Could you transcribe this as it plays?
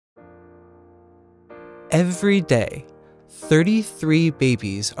Every day, 33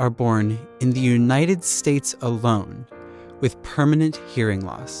 babies are born in the United States alone with permanent hearing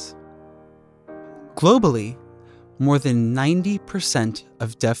loss. Globally, more than 90%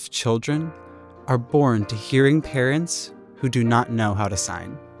 of deaf children are born to hearing parents who do not know how to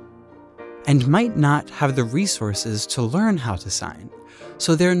sign, and might not have the resources to learn how to sign,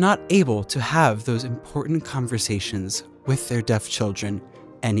 so they're not able to have those important conversations with their deaf children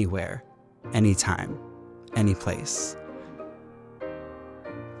anywhere, anytime, any place.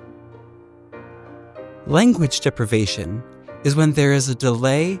 Language deprivation is when there is a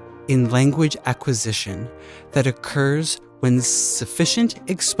delay in language acquisition that occurs when sufficient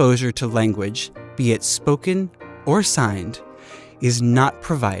exposure to language, be it spoken or signed, is not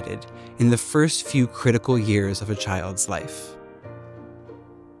provided in the first few critical years of a child's life.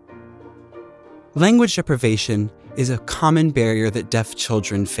 Language deprivation is a common barrier that deaf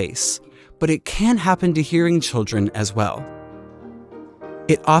children face, but it can happen to hearing children as well.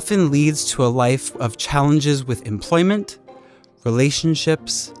 It often leads to a life of challenges with employment,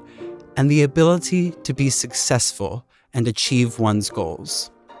 relationships, and the ability to be successful and achieve one's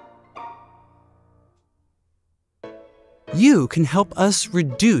goals. You can help us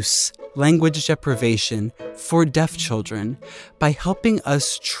reduce language deprivation for deaf children by helping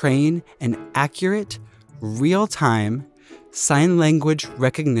us train an accurate, real-time sign language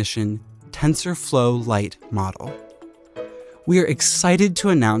recognition TensorFlow Lite model. We are excited to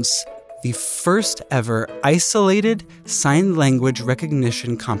announce the first ever isolated sign language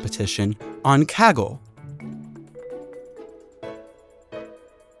recognition competition on Kaggle.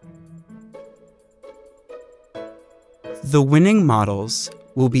 The winning models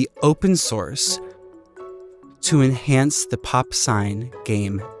will be open source to enhance the PopSign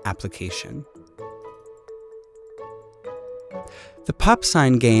game application. The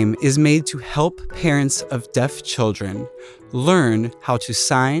PopSign game is made to help parents of deaf children learn how to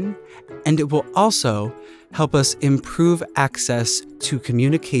sign, and it will also help us improve access to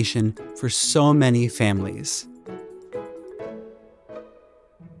communication for so many families.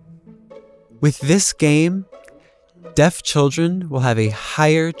 With this game, deaf children will have a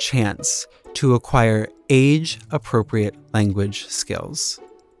higher chance to acquire age-appropriate language skills.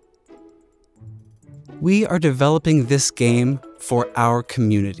 We are developing this game for our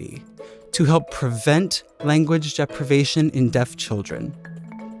community to help prevent language deprivation in deaf children.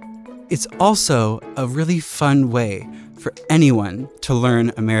 It's also a really fun way for anyone to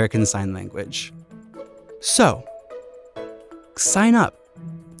learn American Sign Language. So, sign up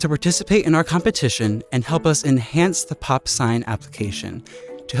to participate in our competition and help us enhance the PopSign application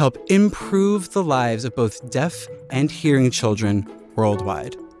to help improve the lives of both deaf and hearing children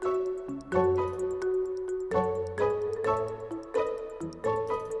worldwide.